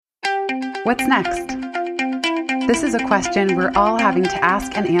What's next? This is a question we're all having to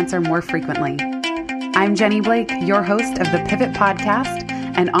ask and answer more frequently. I'm Jenny Blake, your host of the Pivot Podcast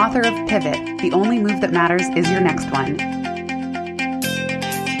and author of Pivot, The Only Move That Matters Is Your Next One.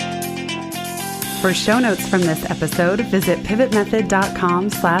 For show notes from this episode, visit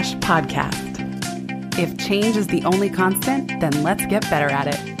pivotmethod.com/podcast. If change is the only constant, then let's get better at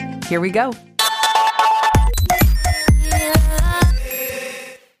it. Here we go.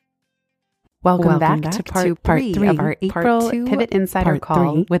 Welcome back to part three of our April Pivot Insider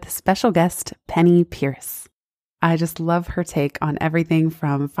Call with special guest Penny Pierce. I just love her take on everything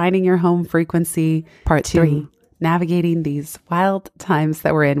from finding your home frequency to navigating these wild times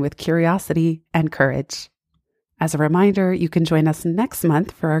that we're in with curiosity and courage. As a reminder, you can join us next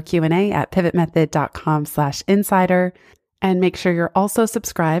month for our Q&A at pivotmethod.com/insider. And make sure you're also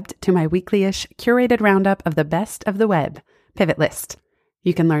subscribed to my weekly-ish curated roundup of the best of the web, Pivot List.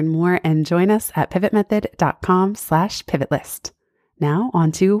 You can learn more and join us at pivotmethod.com/pivotlist. Now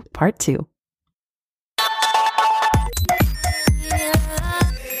on to part 2.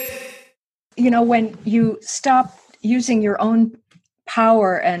 You know, when you stop using your own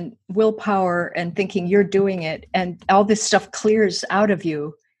power and willpower and thinking you're doing it and all this stuff clears out of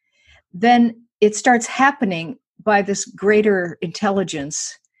you, then it starts happening by this greater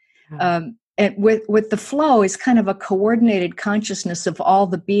intelligence. And with the flow is kind of a coordinated consciousness of all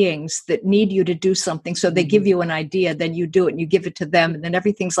the beings that need you to do something. So they give you an idea, then you do it and you give it to them. And then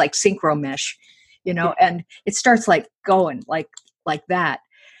everything's like synchro mesh, you know, and it starts like going like that.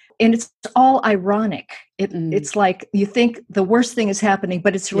 And it's all ironic. It's like you think the worst thing is happening,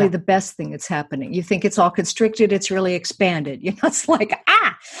 but it's really the best thing that's happening. You think it's all constricted. It's really expanded. You know, it's like,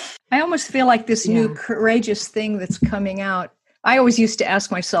 I almost feel like this new courageous thing that's coming out. I always used to ask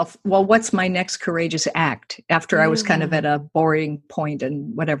myself, well, what's my next courageous act after I was kind of at a boring point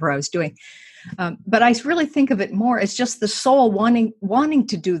in whatever I was doing. But I really think of it more as just the soul wanting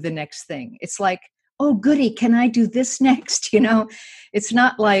to do the next thing. It's like, oh, goody, can I do this next? You know, it's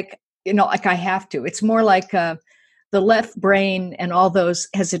not like, you know, like I have to. It's more like the left brain and all those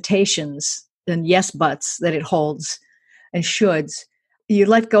hesitations and yes buts that it holds and shoulds. You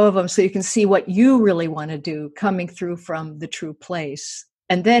let go of them so you can see what you really want to do coming through from the true place.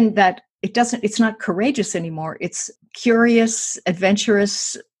 And then that it's not courageous anymore. It's curious,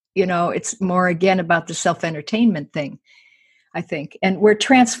 adventurous, you know, it's more again about the self-entertainment thing, I think. And we're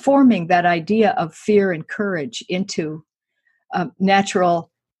transforming that idea of fear and courage into natural,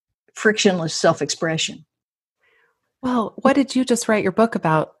 frictionless self-expression. Well, what did you just write your book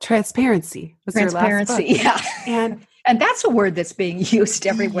about? Transparency. Was Transparency, your last book. Yeah. And that's a word that's being used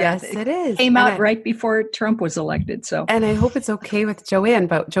everywhere. Yes, it is. Came out right before Trump was elected. So, and I hope it's okay with Joanne,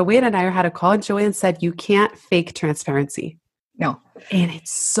 but Joanne and I had a call and Joanne said, you can't fake transparency. No. And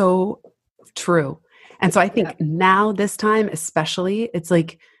it's so true. And so I think now this time, especially, it's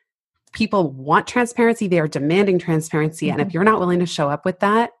like people want transparency. They are demanding transparency. And if you're not willing to show up with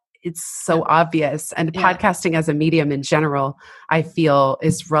that, it's so obvious. And podcasting as a medium in general, I feel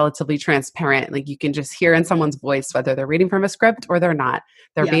is relatively transparent. Like you can just hear in someone's voice, whether they're reading from a script or they're not.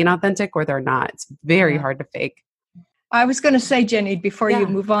 They're being authentic or they're not. It's very hard to fake. I was going to say, Jenny, before you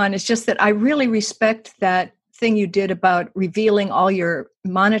move on, it's just that I really respect that thing you did about revealing all your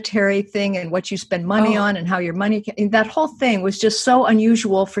monetary thing and what you spend money on and how your money, that whole thing was just so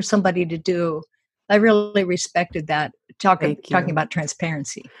unusual for somebody to do. I really respected that, talking about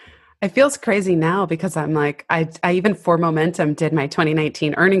transparency. It feels crazy now because I'm like, I even for Momentum did my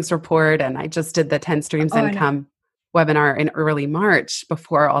 2019 earnings report and I just did the 10 Streams Income webinar in early March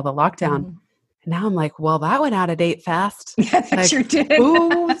before all the lockdown. And now I'm like, well, that went out of date fast. Yeah, that sure did.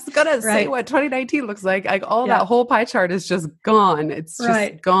 Who's going to say what 2019 looks like? Like all that whole pie chart is just gone. It's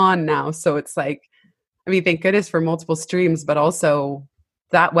just gone now. So it's like, I mean, thank goodness for multiple streams, but also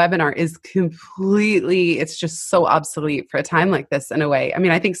that webinar is completely, it's just so obsolete for a time like this in a way. I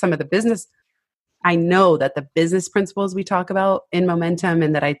mean, I think some of the business, I know that the business principles we talk about in Momentum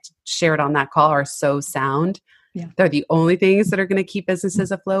and that I shared on that call are so sound. Yeah. They're the only things that are going to keep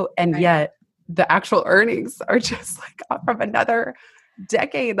businesses afloat. And yet the actual earnings are just like from another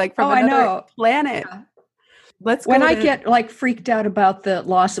decade, like from another planet. Yeah. When I get like freaked out about the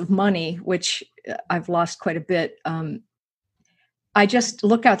loss of money, which I've lost quite a bit, I just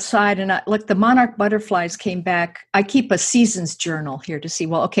look outside and the monarch butterflies came back. I keep a seasons journal here to see,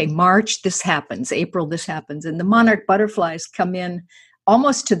 well, okay, March, this happens, April, this happens. And the monarch butterflies come in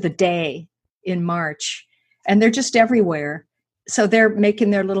almost to the day in March, and they're just everywhere. So they're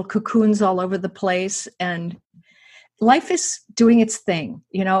making their little cocoons all over the place, and life is doing its thing.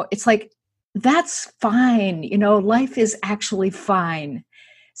 You know, it's like, that's fine. You know, life is actually fine.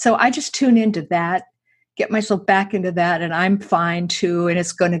 So I just tune into that, get myself back into that, and I'm fine too. And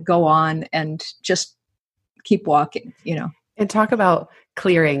it's going to go on and just keep walking, And talk about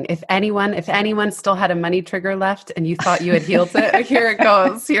clearing. If anyone still had a money trigger left and you thought you had healed it, here it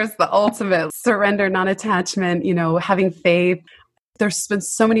goes. Here's the ultimate surrender, non-attachment, having faith. There's been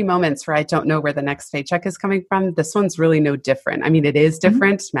so many moments where I don't know where the next paycheck is coming from. This one's really no different. I mean, it is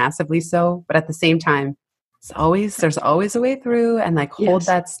different, massively so, but at the same time, there's always a way through, and hold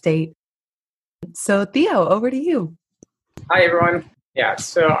that state. So Theo, over to you. Hi, everyone. Yeah,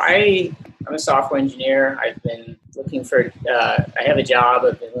 so I'm a software engineer. I've been looking for, I have a job.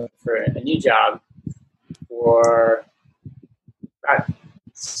 I've been looking for a new job for about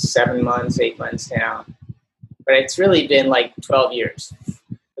 7 months, 8 months now. But it's really been 12 years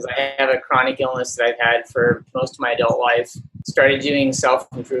because I have a chronic illness that I've had for most of my adult life. Started doing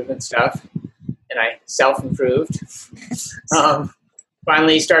self-improvement stuff, and I self-improved.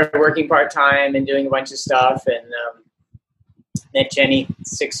 Finally started working part-time and doing a bunch of stuff, and met Jenny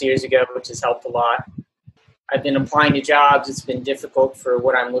 6 years ago, which has helped a lot. I've been applying to jobs. It's been difficult for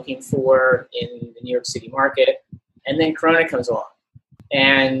what I'm looking for in the New York City market. And then Corona comes along.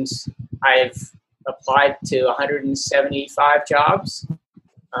 And I've applied to 175 jobs.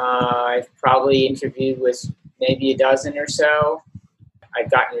 I've probably interviewed with maybe a dozen or so.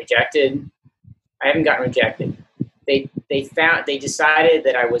 I've gotten rejected. I haven't gotten rejected. They decided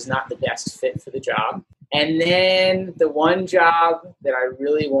that I was not the best fit for the job. And then the one job that I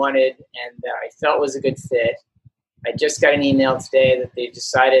really wanted and that I felt was a good fit, I just got an email today that they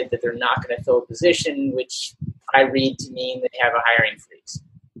decided that they're not going to fill a position, which I read to mean they have a hiring freeze.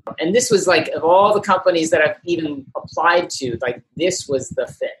 And this was of all the companies that I've even applied to, this was the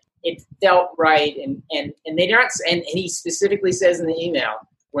fit. It felt right. And they don't, and he specifically says in the email,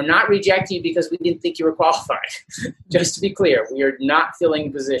 we're not rejecting you because we didn't think you were qualified. Just to be clear, we are not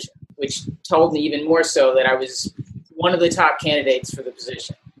filling the position, which told me even more so that I was one of the top candidates for the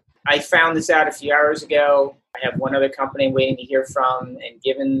position. I found this out a few hours ago. I have one other company I'm waiting to hear from, and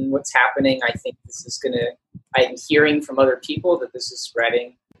given what's happening, I think this is I'm hearing from other people that this is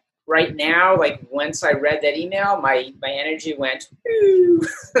spreading. Right now, once I read that email, my energy went, ooh.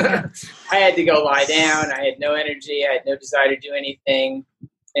 I had to go lie down. I had no energy. I had no desire to do anything.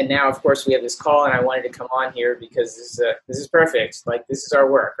 And now, of course, we have this call, and I wanted to come on here because this is perfect. This is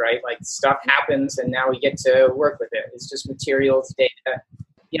our work, right? Stuff happens, and now we get to work with it. It's just materials, data.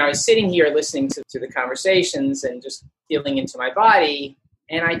 I was sitting here listening to the conversations and just feeling into my body,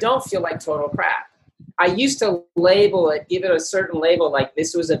 and I don't feel like total crap. I used to label it, give it a certain label,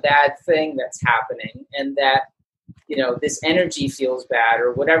 this was a bad thing that's happening, and that, this energy feels bad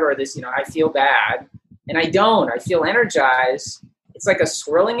or whatever. I feel bad, and I don't. I feel energized. It's like a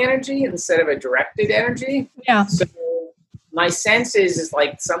swirling energy instead of a directed energy. Yeah. So my sense is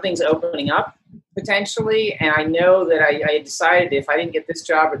something's opening up potentially. And I know that I decided if I didn't get this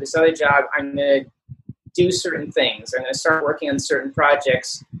job or this other job, I'm going to do certain things. I'm going to start working on certain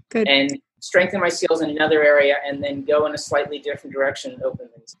projects. Good. And strengthen my skills in another area and then go in a slightly different direction and open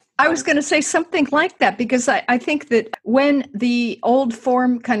things. I was going to say something like that because I think that when the old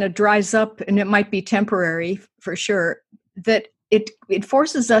form kind of dries up, and it might be temporary for sure, that it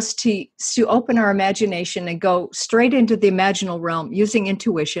forces us to open our imagination and go straight into the imaginal realm using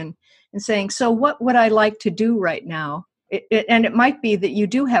intuition and saying, so what would I like to do right now? And it might be that you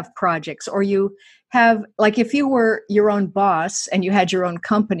do have projects, or you have, if you were your own boss and you had your own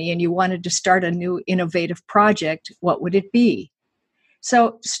company and you wanted to start a new innovative project, what would it be?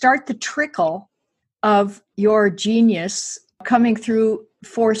 So start the trickle of your genius coming through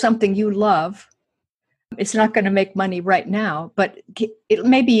for something you love. It's not going to make money right now, but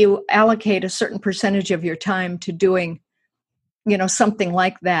maybe you allocate a certain percentage of your time to doing, something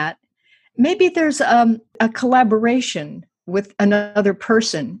like that. Maybe there's a collaboration with another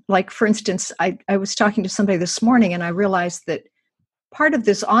person. For instance, I was talking to somebody this morning, and I realized that part of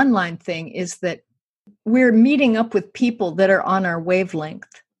this online thing is that we're meeting up with people that are on our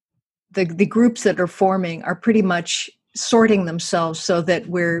wavelength. The groups that are forming are pretty much sorting themselves so that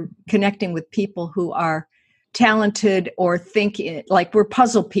we're connecting with people who are talented or thinking like we're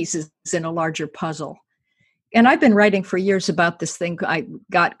puzzle pieces in a larger puzzle. And I've been writing for years about this thing I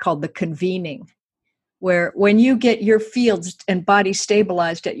got called the convening, where when you get your fields and body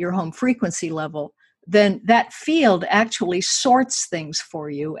stabilized at your home frequency level, then that field actually sorts things for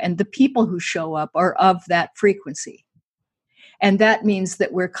you, and the people who show up are of that frequency. And that means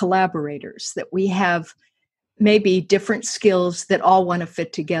that we're collaborators, that we have maybe different skills that all want to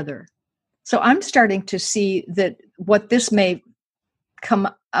fit together. So I'm starting to see that what this may come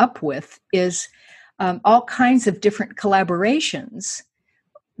up with is all kinds of different collaborations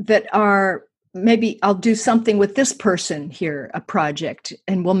that are, maybe I'll do something with this person here, a project,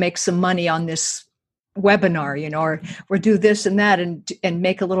 and we'll make some money on this webinar, or we'll do this and that and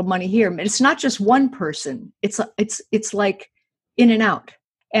make a little money here. It's not just one person. It's like in and out,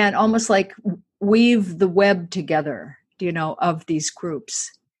 and almost like weave the web together, of these groups.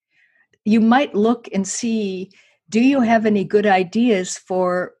 You might look and see, do you have any good ideas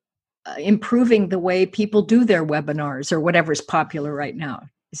for improving the way people do their webinars or whatever's popular right now?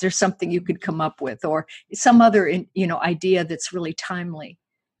 Is there something you could come up with, or some other, idea that's really timely,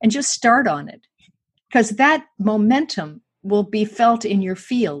 and just start on it? Because that momentum will be felt in your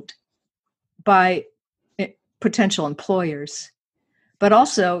field by potential employers. But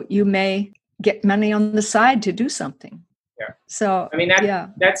also, you may get money on the side to do something. Yeah. So I mean,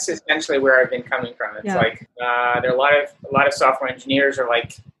 that's essentially where I've been coming from. It's like there are a lot of software engineers are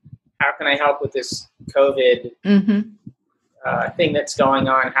like, how can I help with this COVID thing that's going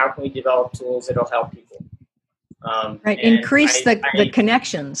on? How can we develop tools that'll help people? Right. Increase the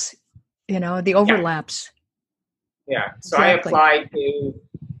connections. The overlaps. Yeah. So exactly. I applied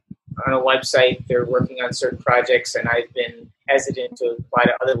on a website. They're working on certain projects, and I've been hesitant to apply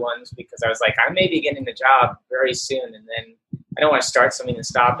to other ones because I was like, I may be getting the job very soon, and then I don't want to start something to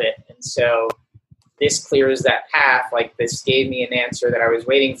stop it. And so this clears that path. Like, this gave me an answer that I was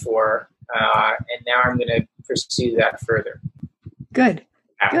waiting for, and now I'm going to pursue that further. Good.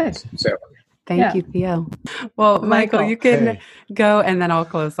 So. Thank you, Theo. Well, Michael, you can go, and then I'll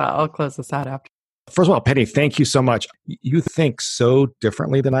close this out after. First of all, Penny, thank you so much. You think so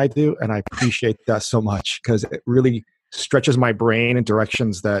differently than I do, and I appreciate that so much because it really stretches my brain in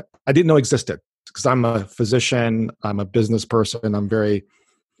directions that I didn't know existed. Because I'm a physician, I'm a business person, I'm very...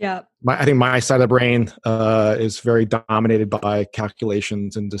 Yeah. I think my side of the brain is very dominated by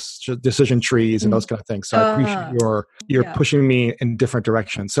calculations and decision trees and those kind of things. So I appreciate you're pushing me in different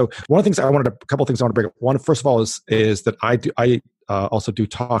directions. So a couple of things I want to bring up. One, first of all, is that I also do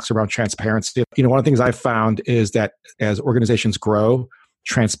talks around transparency. One of the things I've found is that as organizations grow,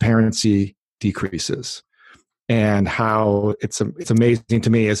 transparency decreases. And how it's amazing to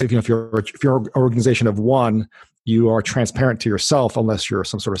me is if you're an organization of one, you are transparent to yourself unless you're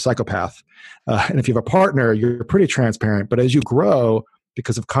some sort of psychopath. And if you have a partner, you're pretty transparent. But as you grow,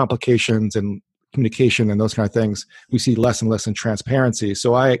 because of complications and communication and those kind of things, we see less and less in transparency.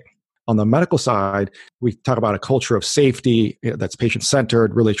 So on the medical side, we talk about a culture of safety that's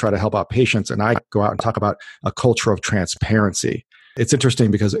patient-centered, really try to help out patients. And I go out and talk about a culture of transparency. It's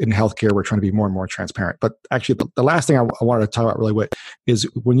interesting because in healthcare, we're trying to be more and more transparent. But actually, the last thing I wanted to talk about really quick is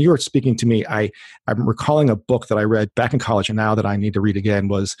when you were speaking to me, I'm recalling a book that I read back in college, and now that I need to read again,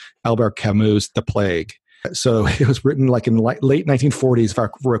 was Albert Camus' The Plague. So it was written like in late 1940s, if I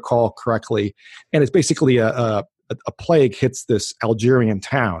recall correctly. And it's basically a plague hits this Algerian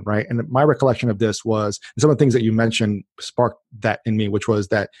town, right? And my recollection of this was, some of the things that you mentioned sparked that in me, which was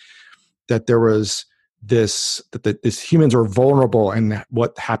that there was... this humans are vulnerable and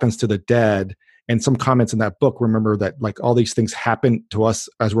what happens to the dead. And some comments in that book, remember that like all these things happen to us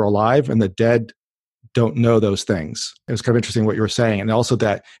as we're alive and the dead don't know those things. It was kind of interesting what you were saying. And also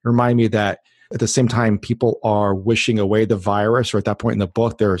that it reminded me that at the same time, people are wishing away the virus, or at that point in the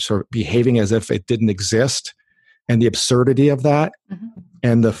book, they're sort of behaving as if it didn't exist, and the absurdity of that.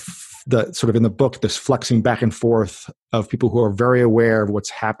 And the sort of in the book, this flexing back and forth of people who are very aware of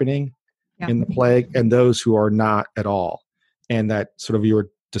what's happening in the plague and those who are not at all. And that sort of, you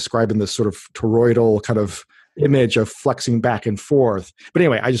were describing this sort of toroidal kind of image of flexing back and forth. But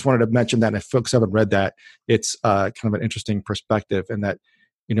anyway, I just wanted to mention that, and if folks haven't read that, it's kind of an interesting perspective, and that,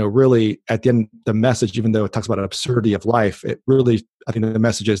 really at the end, the message, even though it talks about an absurdity of life, it really, I think the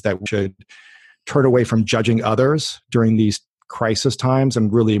message is that we should turn away from judging others during these crisis times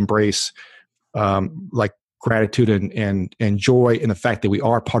and really embrace like gratitude and joy in the fact that we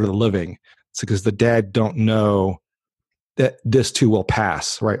are part of the living. It's because the dead don't know that this too will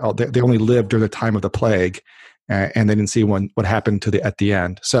pass, right? They only lived during the time of the plague, and they didn't see what happened at the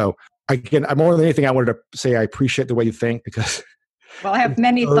end. So again, more than anything, I wanted to say I appreciate the way you think, because well, I have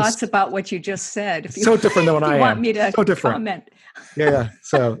many thoughts about what you just said. If you, so different than what I am. Want me to so different. Comment? Yeah.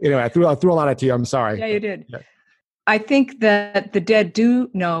 So anyway, I threw a lot at you. I'm sorry. Yeah, you did. Yeah. I think that the dead do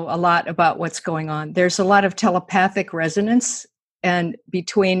know a lot about what's going on. There's a lot of telepathic resonance, and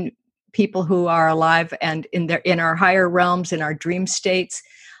between people who are alive and in our higher realms, in our dream states,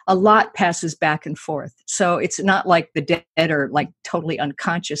 a lot passes back and forth. So it's not like the dead are like totally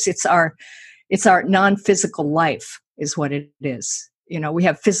unconscious. It's our non-physical life is what it is. We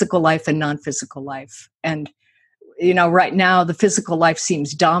have physical life and non-physical life. And, right now the physical life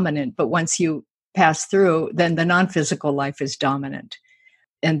seems dominant, but once you pass through, then the non-physical life is dominant.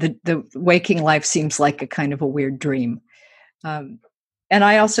 the waking life seems like a kind of a weird dream. And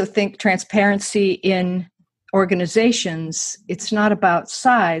I also think transparency in organizations, it's not about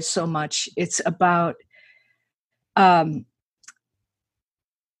size so much. It's about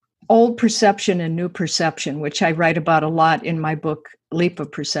old perception and new perception, which I write about a lot in my book, Leap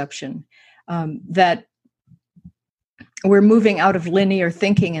of Perception, that we're moving out of linear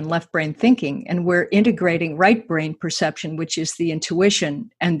thinking and left brain thinking, and we're integrating right brain perception, which is the intuition,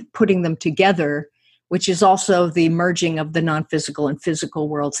 and putting them together, which is also the merging of the non-physical and physical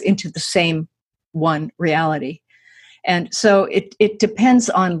worlds into the same one reality. And so it depends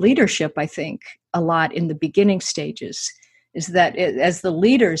on leadership, I think, a lot in the beginning stages, is that as the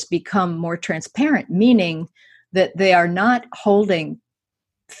leaders become more transparent, meaning that they are not holding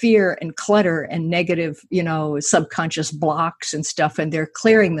fear and clutter and negative, subconscious blocks and stuff, and they're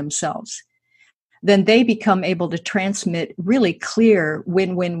clearing themselves, then they become able to transmit really clear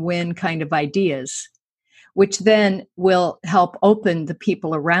win-win-win kind of ideas, which then will help open the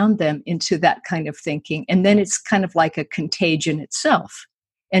people around them into that kind of thinking. And then it's kind of like a contagion itself.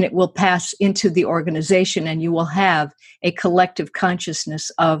 And it will pass into the organization, and you will have a collective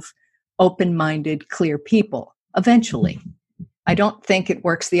consciousness of open-minded, clear people eventually. I don't think it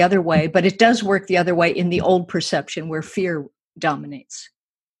works the other way, but it does work the other way in the old perception where fear dominates.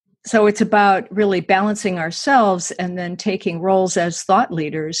 So it's about really balancing ourselves and then taking roles as thought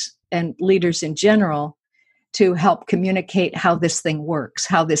leaders and leaders in general to help communicate how this thing works,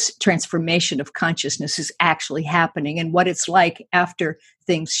 how this transformation of consciousness is actually happening, and what it's like after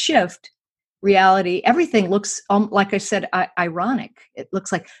things shift. Reality, everything looks, like I said, ironic. It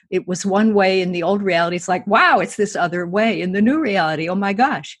looks like it was one way in the old reality. It's like, wow, it's this other way in the new reality. Oh my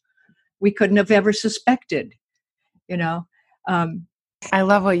gosh, we couldn't have ever suspected, I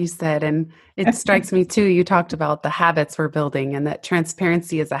love what you said. And it strikes me too, you talked about the habits we're building, and that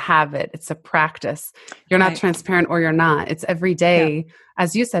transparency is a habit. It's a practice. You're not transparent or you're not. It's every day. Yeah.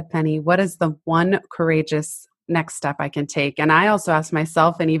 As you said, Penny, what is the one courageous next step I can take? And I also ask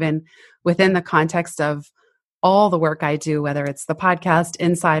myself, and even within the context of all the work I do, whether it's the podcast,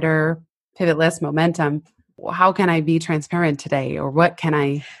 Insider, Pivot List, Momentum, how can I be transparent today? Or what can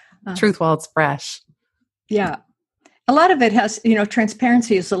I, truth while it's fresh? Yeah. A lot of it has,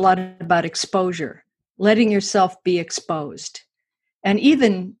 transparency is a lot about exposure, letting yourself be exposed, and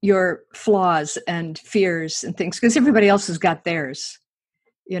even your flaws and fears and things, because everybody else has got theirs,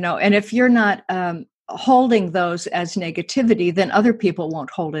 and if you're not holding those as negativity, then other people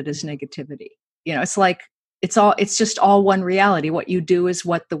won't hold it as negativity. It's like, it's just all one reality. What you do is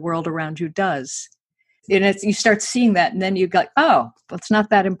what the world around you does. And you start seeing that, and then you go, oh, well, it's not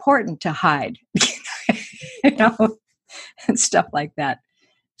that important to hide, and stuff like that.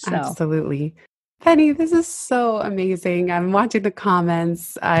 So. Absolutely. Penny, this is so amazing. I'm watching the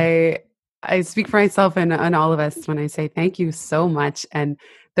comments. I speak for myself and all of us when I say thank you so much. And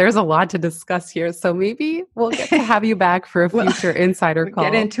there's a lot to discuss here. So maybe we'll get to have you back for a future Insider call.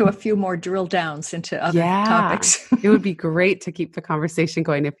 Get into a few more drill downs into other topics. It would be great to keep the conversation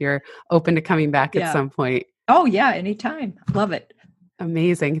going if you're open to coming back at some point. Oh, yeah. Anytime. Love it.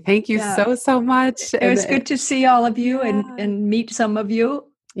 Amazing. Thank you so much. It was good to see all of you and meet some of you.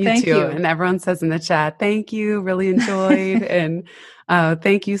 Thank you. And everyone says in the chat, thank you. Really enjoyed. And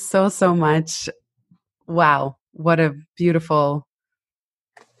thank you so much. Wow. What a beautiful,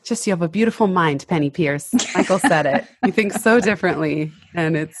 you have a beautiful mind, Penny Pierce. Michael said it. You think so differently,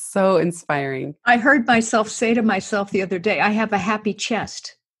 and it's so inspiring. I heard myself say to myself the other day, I have a happy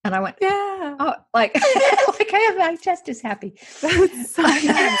chest. And I went, oh, like my chest is happy. That's so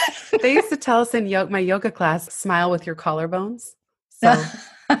nice. They used to tell us in my yoga class, smile with your collarbones. So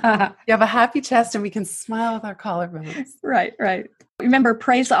you have a happy chest and we can smile with our collarbones. Right. Remember,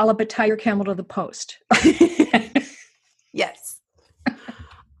 praise Allah, but tie your camel to the post. Yes.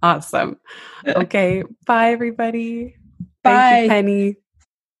 Awesome. Okay. Bye, everybody. Bye. Thank you, Penny.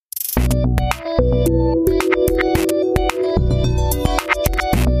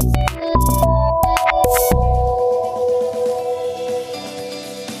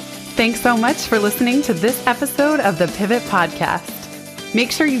 Thanks so much for listening to this episode of the Pivot Podcast.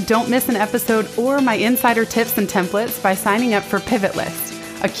 Make sure you don't miss an episode or my insider tips and templates by signing up for Pivot List,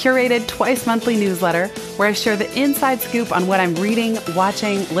 a curated twice-monthly newsletter where I share the inside scoop on what I'm reading,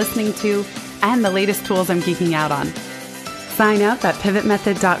 watching, listening to, and the latest tools I'm geeking out on. Sign up at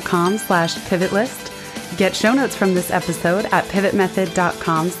pivotmethod.com/pivotlist. Get show notes from this episode at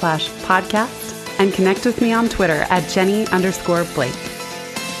pivotmethod.com/podcast and connect with me on Twitter at Jenny_Blake.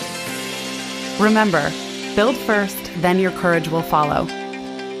 Remember, build first, then your courage will follow.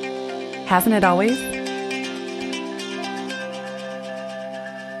 Hasn't it always?